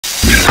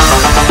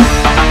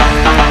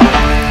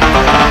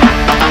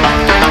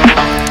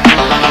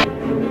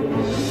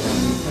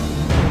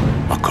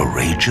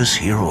courageous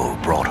hero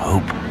brought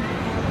hope.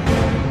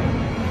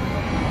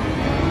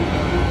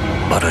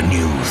 But a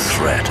new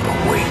threat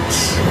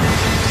awaits.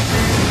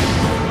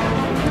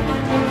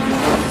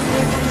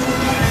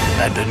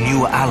 And a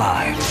new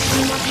ally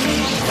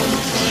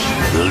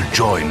will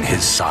join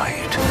his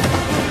side.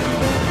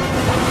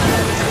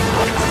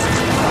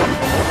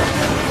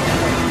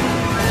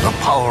 The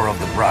power of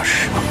the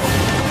brush.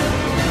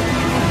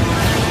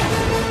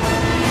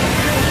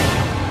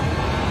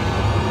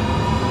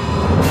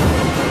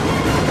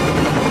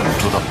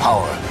 To the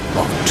power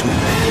of two.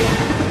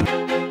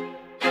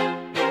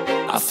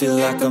 I feel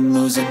like I'm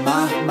losing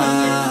my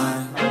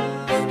mind.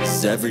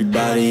 Is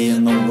everybody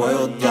in the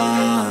world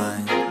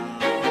blind?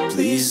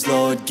 Please,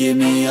 Lord, give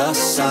me a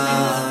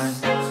sign,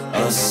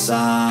 a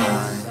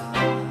sign.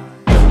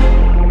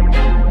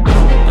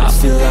 I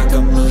feel like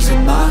I'm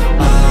losing my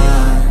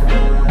mind.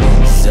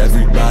 Is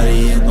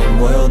everybody in the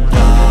world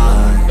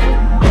blind?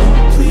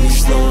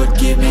 Please, Lord,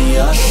 give me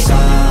a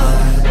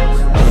sign,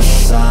 a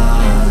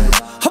sign.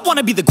 I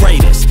wanna be the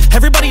greatest.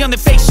 Everybody on the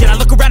fake shit. I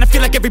look around and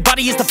feel like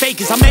everybody is the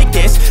fakest. I make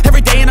this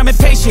every day and I'm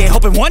impatient,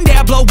 hoping one day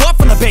I blow up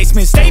from the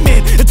basement.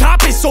 Statement, the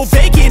top is so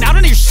vacant. I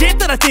don't hear shit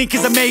that I think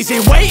is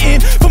amazing. Waiting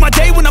for my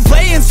day when I'm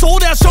playing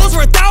sold out shows for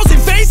 1,000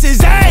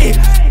 faces. Hey,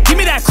 give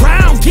me that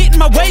crown, get in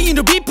my way and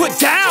to be put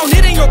down.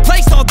 It ain't your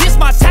place, all this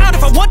my town.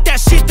 If I want that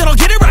shit, then I'll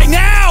get it right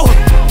now.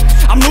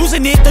 I'm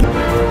losing it.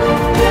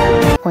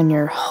 When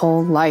your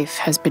whole life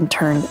has been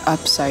turned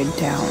upside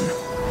down.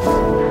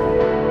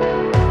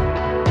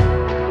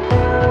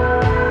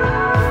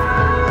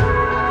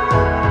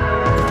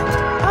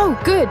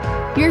 Good,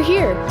 you're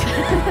here.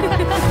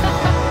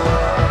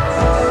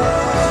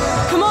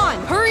 Come on,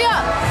 hurry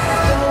up!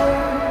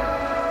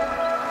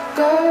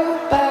 Go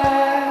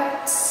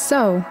back.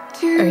 So,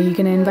 are you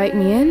gonna invite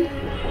me in?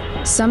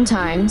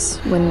 Sometimes,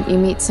 when you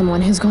meet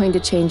someone who's going to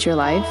change your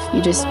life,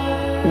 you just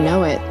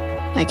know it,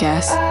 I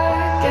guess.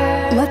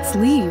 Let's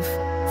leave.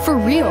 For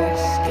real.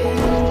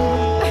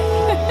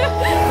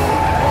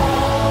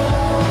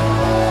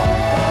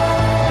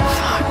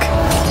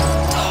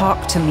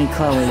 Talk to me,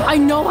 Chloe. I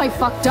know I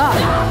fucked up.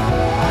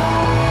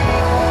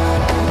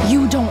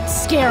 You don't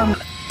scare me.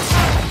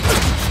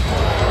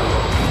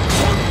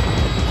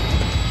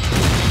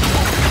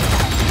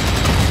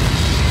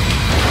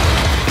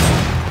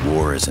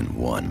 War isn't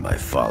won by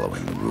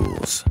following the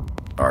rules.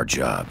 Our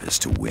job is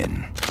to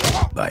win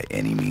by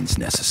any means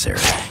necessary.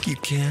 You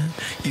can't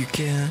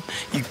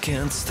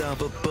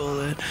stop a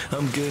bullet.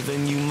 I'm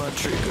giving you my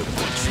trigger,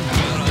 but you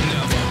better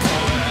never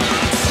pull it.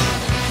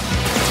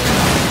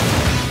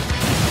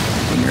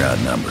 When you're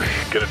outnumbered,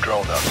 get a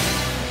drone up.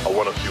 I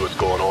want to see what's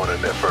going on in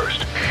there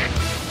first.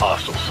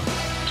 Hostiles.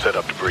 Set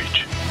up to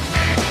breach.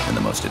 and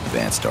the most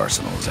advanced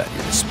arsenal is at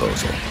your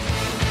disposal.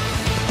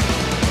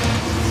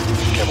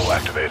 Camo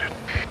activated.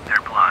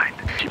 They're blind.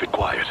 Keep it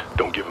quiet.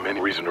 Don't give them any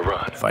reason to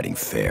run. Fighting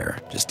fair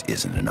just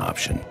isn't an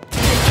option.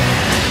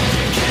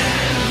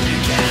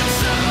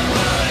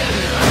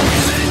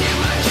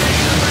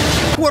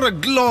 What a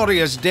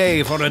glorious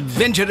day for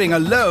adventuring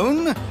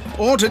alone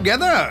or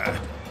together.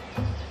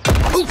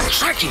 Oh,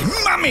 cracky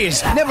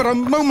mummies! Never a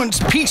moment's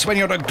peace when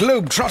you're a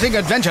globe-trotting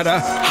adventurer.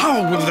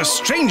 How will the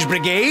Strange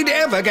Brigade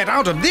ever get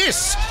out of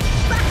this?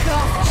 Back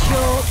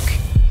off,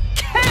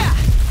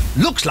 Chuck!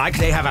 Looks like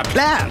they have a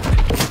plan.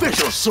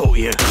 Special sort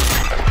you.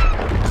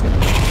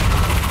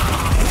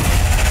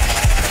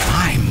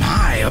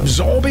 My,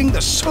 absorbing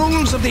the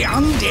souls of the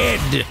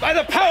undead. By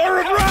the power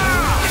of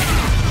Ra!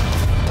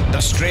 The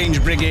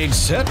Strange Brigade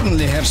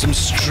certainly have some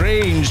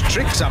strange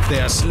tricks up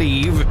their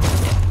sleeve.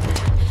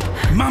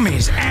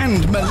 Mummies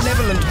and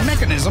malevolent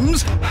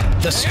mechanisms.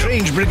 The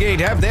Strange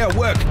Brigade have their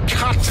work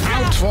cut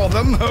out for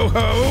them,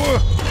 ho-ho.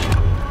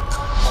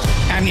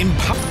 An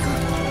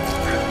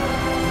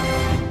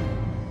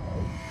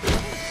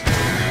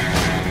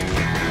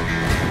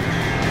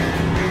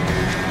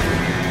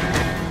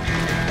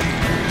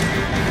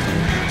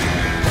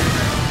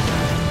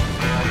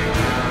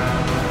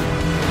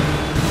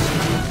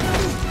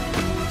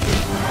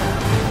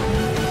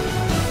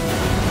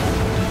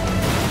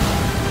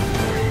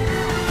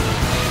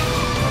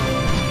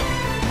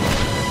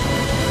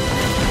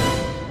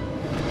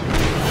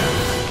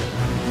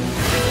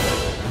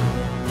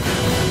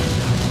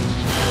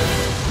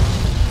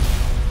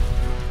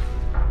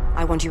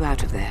I want you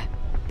out of there,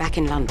 back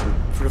in London,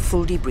 for a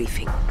full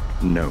debriefing.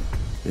 No,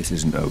 this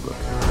isn't over.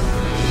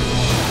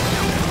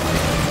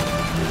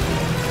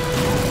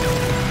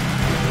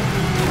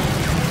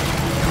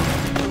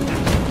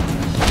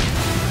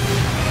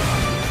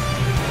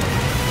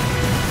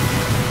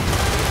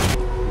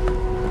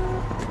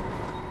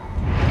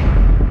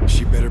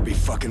 She better be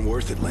fucking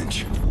worth it,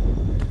 Lynch.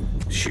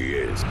 She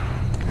is.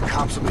 The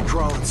cops will be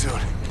crawling soon.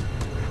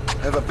 I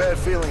have a bad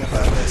feeling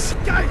about this.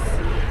 Guys!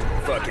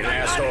 Fucking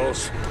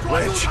assholes.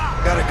 Lynch,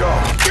 gotta go.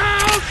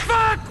 Don't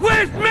fuck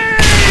with me!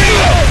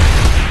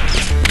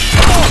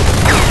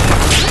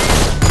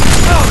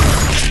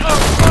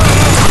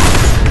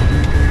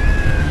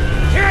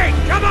 King,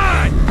 come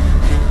on!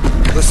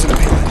 Listen to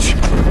me, Lynch.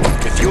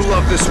 If you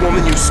love this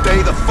woman, you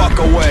stay the fuck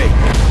away.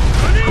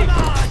 Come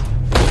on!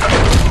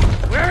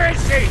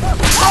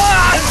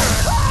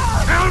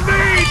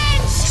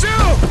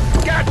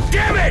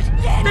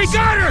 Enemy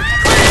got her!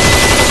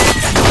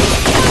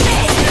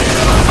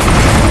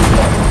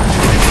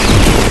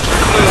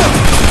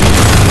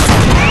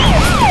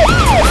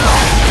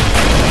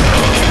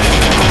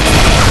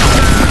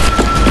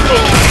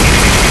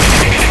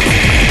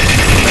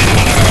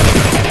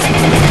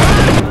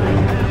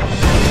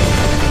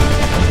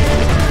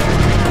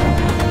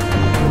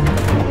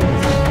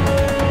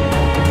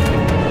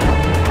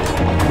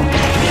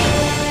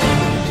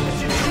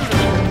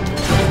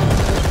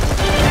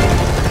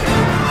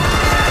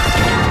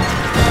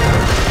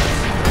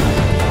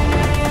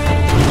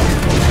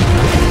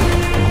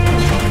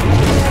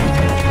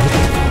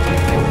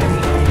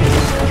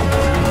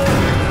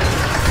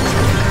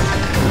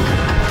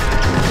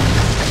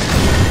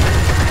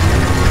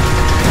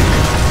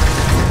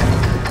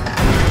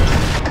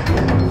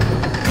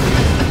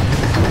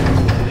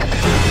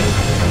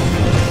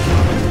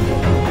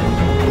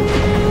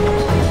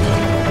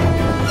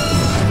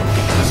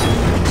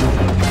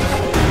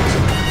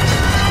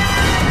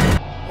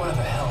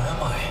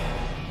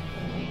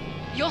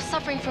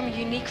 From a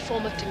unique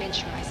form of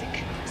dementia,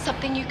 Isaac.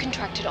 Something you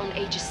contracted on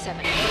ages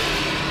 7.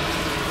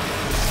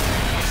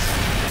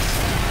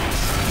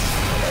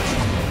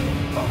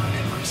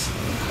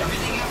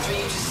 Everything after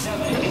age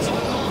 7, it's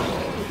all gone.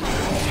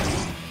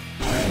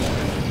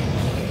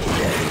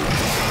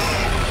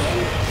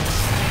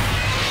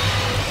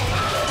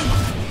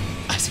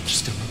 Isaac, you're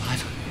still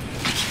alive?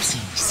 I keep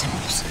seeing these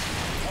symbols.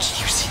 Did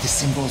you see the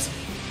symbols?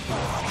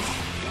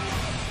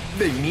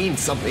 They mean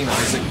something,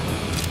 Isaac.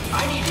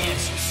 I need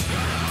answers.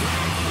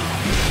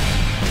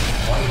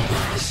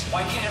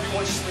 Why can't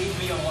everyone just leave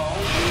me alone?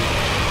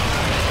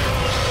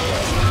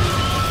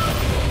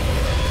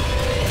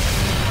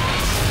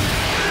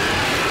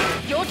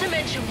 Your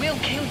dementia will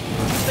kill you,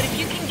 but if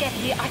you can get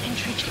here, I can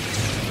treat you.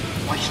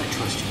 Why should I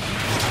trust you?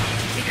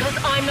 Because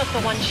I'm not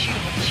the one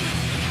shooting at you.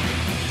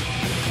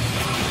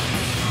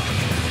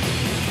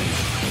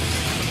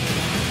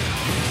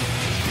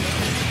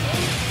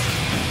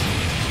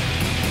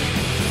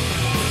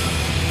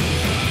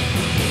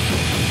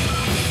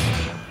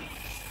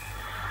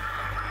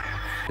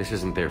 This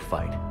isn't their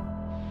fight,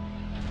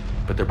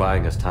 but they're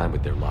buying us time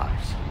with their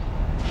lives.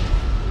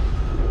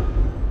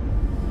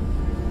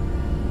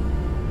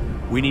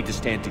 We need to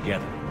stand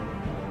together.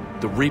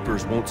 The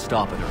Reapers won't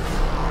stop at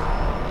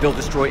Earth. They'll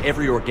destroy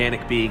every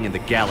organic being in the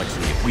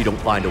galaxy if we don't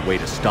find a way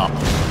to stop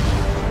them.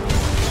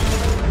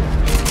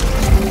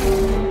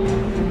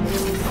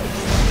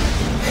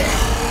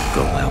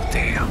 Go out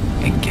there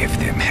and give